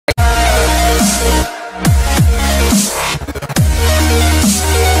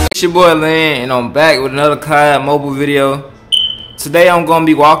It's your boy Lynn, and I'm back with another COD Mobile video. Today I'm gonna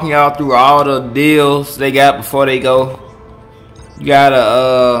be walking y'all through all the deals they got before they go. You got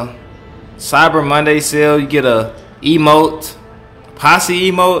a Cyber Monday sale. You get a emote,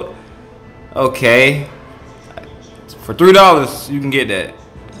 posse emote. Okay, for $3 you can get that.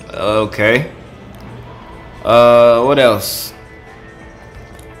 Okay. What else?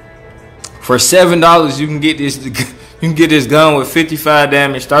 For $7 you can get this. You can get this gun with 55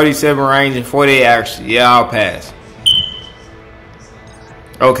 damage, 37 range, and 48 accuracy. Yeah, I'll pass.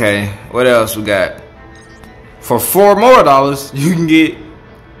 Okay, what else we got? For $4 more, you can get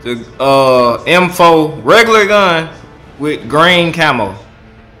the M4 regular gun with green camo,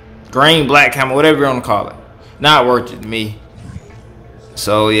 green black camo, whatever you want to call it. Not worth it to me.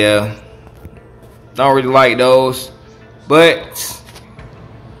 So yeah, don't really like those, but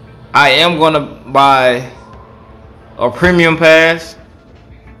I am gonna buy a premium pass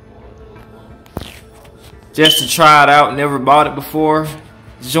just to try it out. Never bought it before.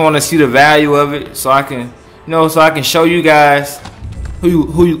 Just want to see the value of it, so I can, so I can show you guys who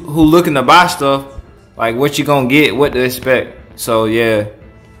looking to buy stuff, like what you gonna get, what to expect. So yeah,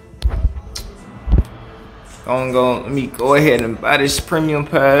 let me go ahead and buy this premium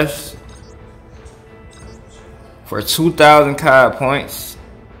pass for 2,000 COD points.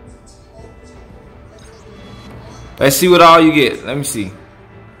 Let's see what all you get. Let me see.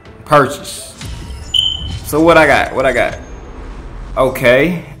 Purchase. So what I got?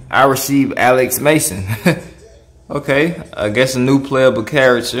 Okay, I received Alex Mason. Okay, I guess a new playable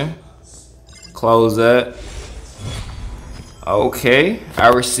character. Close that. Okay, I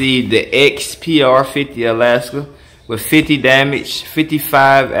received the XPR 50 Alaska with 50 damage,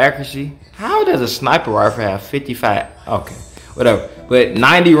 55 accuracy. How does a sniper rifle have 55? Okay, whatever. But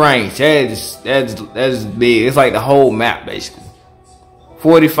 90 range, that's big. It's like the whole map basically.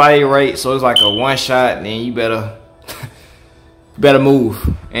 40 fire rate, so it's like a one shot, and then you better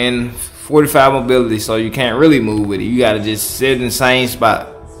move. And 45 mobility, so you can't really move with it. You gotta just sit in the same spot.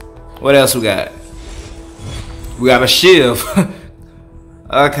 What else we got? We got a shiv.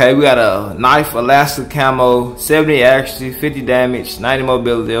 Okay, we got a knife, Alaska camo, 70 accuracy, 50 damage, 90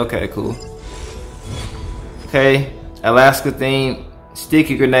 mobility. Okay, cool. Okay, Alaska theme.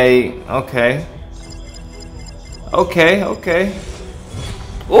 Sticky grenade, okay.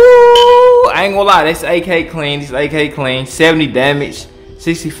 Ooh, I ain't gonna lie, this AK clean. 70 damage,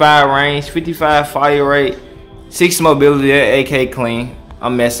 65 range, 55 fire rate, 60 mobility. AK clean.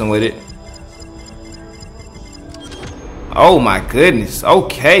 I'm messing with it. Oh my goodness.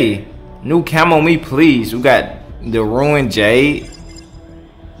 Okay, new camo me please. We got the ruined jade.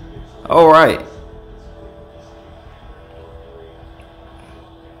 All right.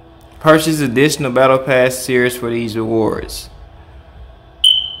 Purchase additional battle pass tiers for these rewards.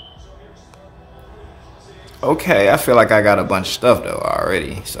 Okay, I feel like I got a bunch of stuff though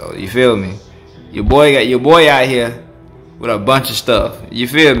already. So you feel me? Your boy out here with a bunch of stuff. You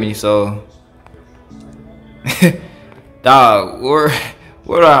feel me? So dog, where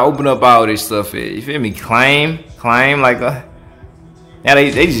do I open up all this stuff at? You feel me? Claim like yeah,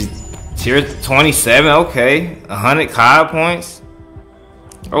 they just tier 27. Okay, 100 COD points.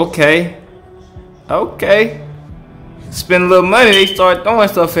 Okay. Spend a little money, they start throwing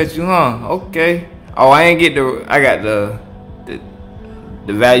stuff at you, huh? Okay. Oh, I got the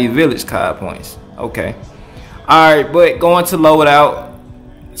value village COD points. Okay. Alright, but going to loadout.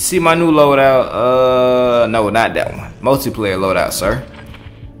 See my new loadout. No, not that one. Multiplayer loadout, sir.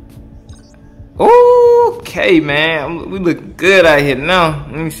 Okay, man. We look good out here now.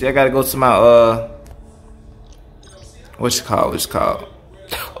 Let me see. I gotta go to my what's it called?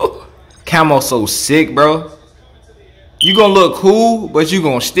 Oh, camo so sick, bro. You gonna look cool, but you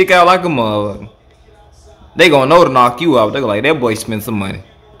gonna stick out like a mother. They gonna know to knock you out. They gonna like, that boy spend some money.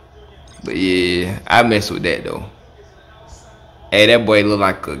 But yeah, I mess with that though. Hey, that boy look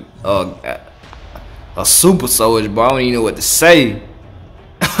like a super soldier, bro. I don't even know what to say.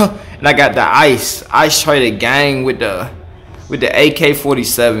 And I got the ice traded gang with the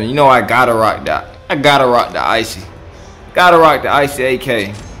AK-47. You know I gotta rock that. I gotta rock the icy. Gotta rock the icy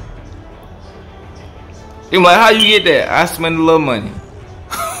AK. You're like, how you get that? I spend a little money.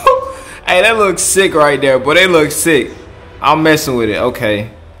 Hey, that looks sick right there, but they look sick. I'm messing with it. Okay,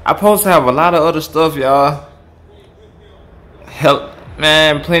 I supposed to have a lot of other stuff, y'all. Help,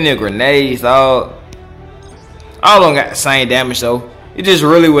 man, plenty of grenades. All don't got the same damage though. It's just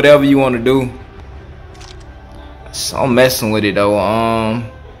really whatever you want to do. So I'm messing with it though.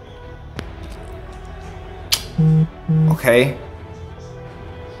 Okay.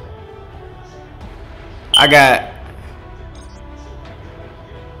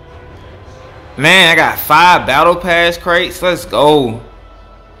 Man, I got 5 battle pass crates. Let's go.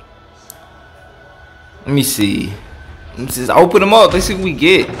 Let me see. Let's just open them up. Let's see what we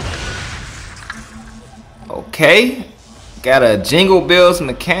get. Okay. Got a Jingle Bells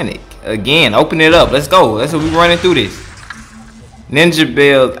mechanic. Again, open it up. Let's go. That's what we running through this. Ninja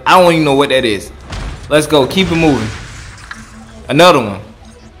Bells. I don't even know what that is. Let's go. Keep it moving. Another one.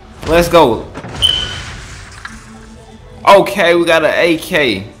 Let's go. Okay, we got an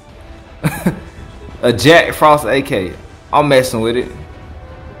AK. A Jack Frost AK. I'm messing with it.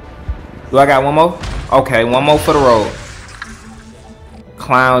 Do I got one more? Okay, one more for the road.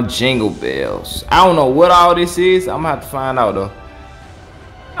 Clown Jingle Bells. I don't know what all this is. I'm gonna have to find out though.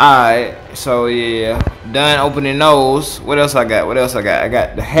 Alright, so yeah. Done opening those. What else I got? What else I got? I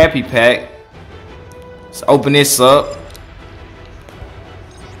got the Happy Pack. Let's open this up.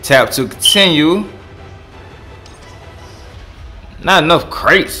 Tap to continue. Not enough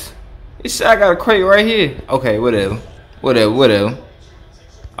crates. It said I got a crate right here. Okay, whatever. Whatever.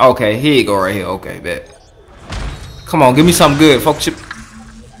 Okay, here you go right here. Okay, bet. Come on, give me something good. Focus your...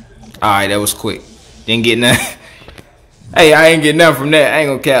 Alright, that was quick. Didn't get nothing. Hey, I ain't get nothing from that. I ain't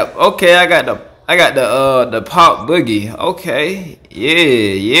gonna cap. Okay, I got the Pop Boogie. Okay.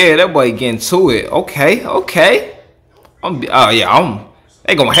 Yeah, that boy getting to it. Okay.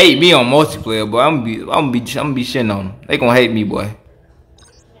 They gonna hate me on multiplayer, boy. I'm gonna be shitting on them. They gonna hate me, boy.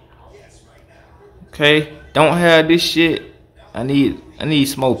 Okay, don't have this shit. I need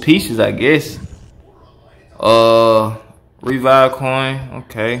some more pieces, I guess. Revive coin.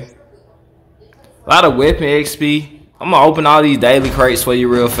 Okay. A lot of weapon XP. I'm gonna open all these daily crates for you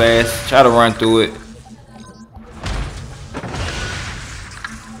real fast. Try to run through it.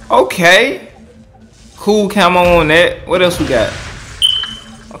 Okay. Cool camo on that. What else we got?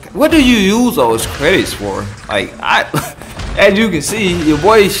 Okay. What do you use those credits for? Like, as you can see, your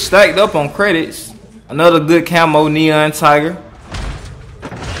boy stacked up on credits. Another good camo Neon Tiger.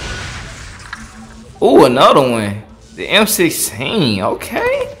 Ooh, another one. The M16.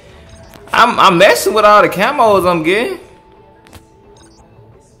 Okay. I'm messing with all the camos I'm getting.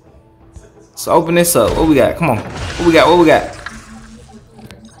 Let's open this up. What we got? Come on. What we got?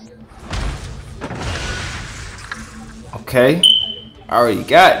 Okay. I already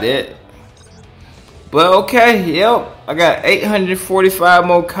got that. But okay, yep. I got 845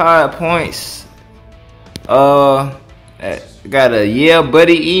 more COD points. Got a yeah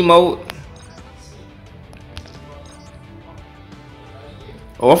buddy emote.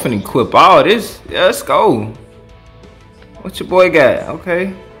 Oh, I'm finna equip all this. Yeah, let's go. What your boy got?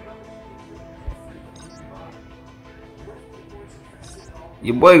 Okay.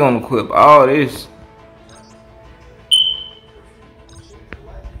 Your boy gonna equip all this.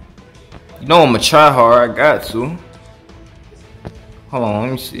 You know I'ma try hard. I got to. Hold on,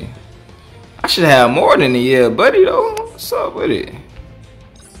 let me see. I should have more than a year, buddy. Though, what's up with it?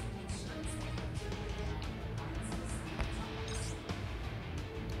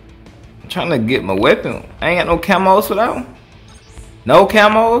 I'm trying to get my weapon. I ain't got no camos for that one. No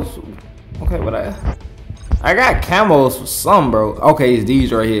camos. Okay, what I got camos for some, bro. Okay, it's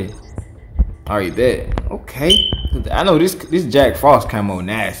these right here. Alright, bet. Okay. I know this Jack Frost camo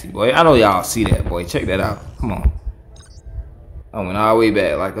nasty, boy. I know y'all see that, boy. Check that out. Come on. I went all the way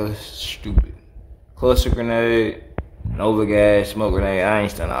back like a stupid. Cluster grenade, Nova gas, smoke grenade. I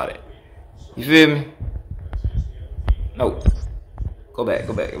ain't done all that. You feel me? No. Go back.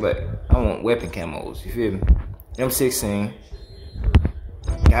 I want weapon camos. You feel me? M16.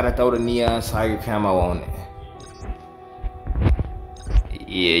 Gotta throw the Neon Tiger camo on it.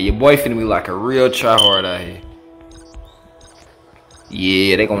 Yeah, your boy finna be like a real tryhard out here.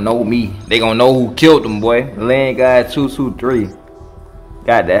 Yeah, they gonna know me. They gonna know who killed them, boy. Land guy 223.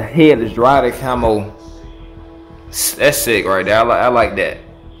 Got the headless rider camo. That's sick right there. I like that.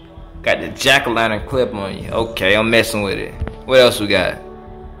 Got the jack-o'-lantern clip on you. Okay, I'm messing with it. What else we got?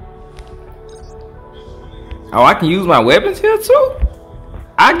 Oh, I can use my weapons here too?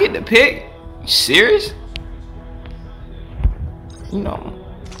 I get to pick? You serious? You know.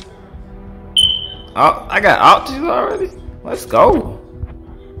 Oh, I got options already? Let's go.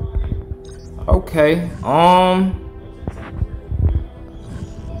 Okay.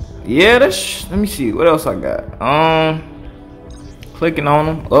 Yeah, let me see what else I got. Clicking on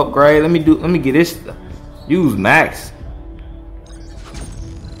them, upgrade. Let me get this. Use max.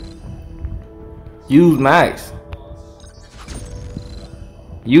 Use max.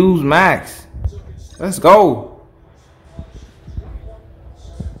 Let's go.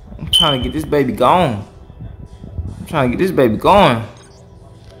 I'm trying to get this baby going.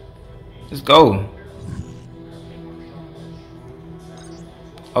 Let's go.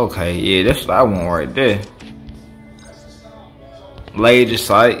 Okay, yeah, that's what I want right there. Laser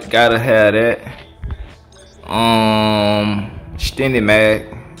sight, gotta have that. Extended mag.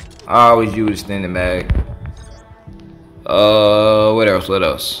 I always use extended mag. What else? What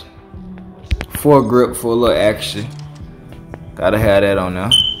else? Foregrip for a little action. Gotta have that on there.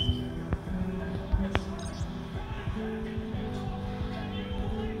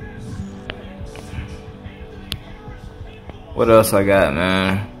 What else I got,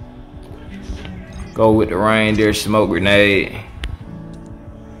 man? Go with the reindeer smoke grenade.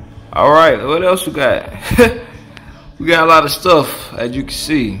 Alright, what else we got? We got a lot of stuff, as you can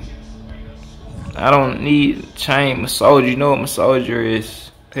see. I don't need chain massager. You know what massager is?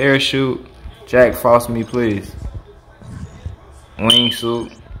 Parachute. Jack Frost me, please.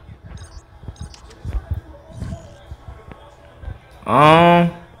 Wingsuit.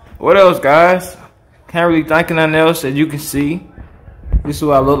 What else, guys? Can't really think of nothing else. As you can see, this is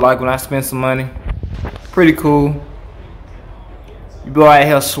what I look like when I spend some money. Pretty cool. You go out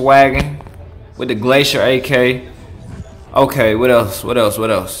here swagging with the Glacier AK. Okay, what else? What else? What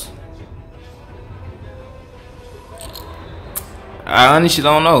else? I honestly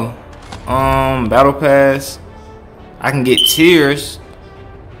don't know. Battle Pass. I can get tiers.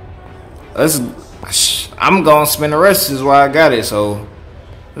 I'm gonna spend the rest. This is why I got it. So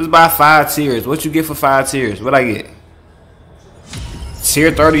let's buy 5 tiers. What you get for 5 tiers? What I get?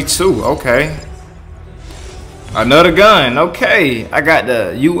 Tier 32. Okay. Another gun. Okay. I got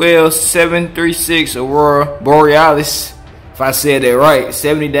the UL-736 Aurora Borealis. If I said that right.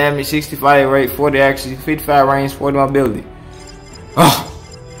 70 damage, 65 rate, 40 accuracy, 55 range, 40 mobility. Oh.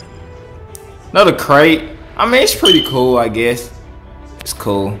 Another crate. I mean, it's pretty cool, I guess. It's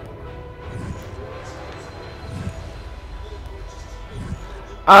cool.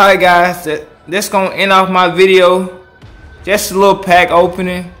 Alright, guys. That's gonna end off my video. Just a little pack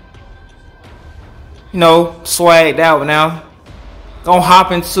opening. You know, swagged out now. Gonna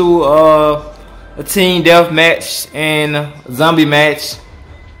hop into a team death match and a zombie match.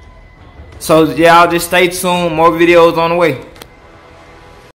 So y'all just stay tuned. More videos on the way.